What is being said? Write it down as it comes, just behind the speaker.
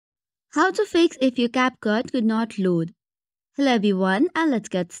How to fix if your CapCut could not load. Hello everyone, and let's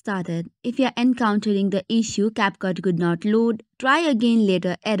get started. If you are encountering the issue CapCut could not load, try again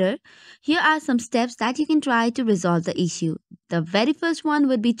later error, here are some steps that you can try to resolve the issue. The very first one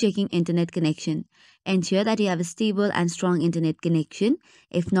would be checking internet connection. Ensure that you have a stable and strong internet connection.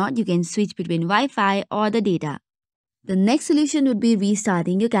 If not, you can switch between Wi-Fi or the data. The next solution would be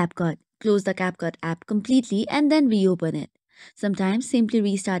restarting your CapCut. Close the CapCut app completely and then reopen it. Sometimes simply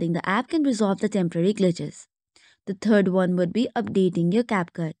restarting the app can resolve the temporary glitches. The third one would be updating your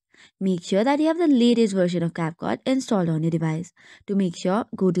CapCut. Make sure that you have the latest version of CapCut installed on your device. To make sure,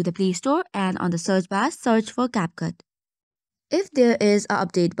 go to the Play Store and on the search bar, search for CapCut. If there is a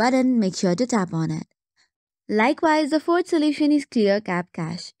update button, make sure to tap on it. Likewise, the fourth solution is clear Cap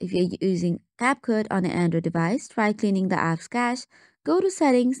Cache. If you're using CapCut on an Android device, try cleaning the app's cache. Go to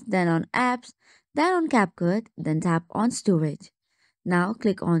Settings, then on Apps, then on CapCut, then tap on Storage. Now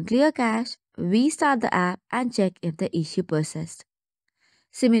click on Clear Cache, restart the app and check if the issue persists.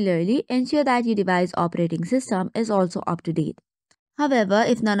 Similarly, ensure that your device operating system is also up to date. However,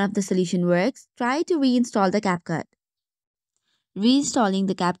 if none of the solution works, try to reinstall the CapCut. Reinstalling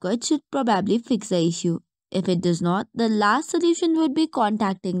the CapCut should probably fix the issue. If it does not, the last solution would be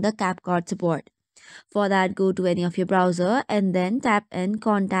contacting the CapCut support. For that, go to any of your browser and then tap in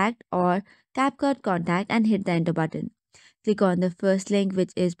Contact or CapCut Contact and hit the Enter button. Click on the first link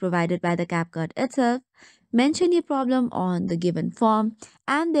which is provided by the CapCut itself. Mention your problem on the given form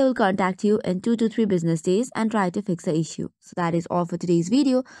and they will contact you in 2 to 3 business days and try to fix the issue. So that is all for today's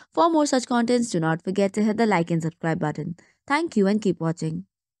video. For more such contents, do not forget to hit the like and subscribe button. Thank you and keep watching.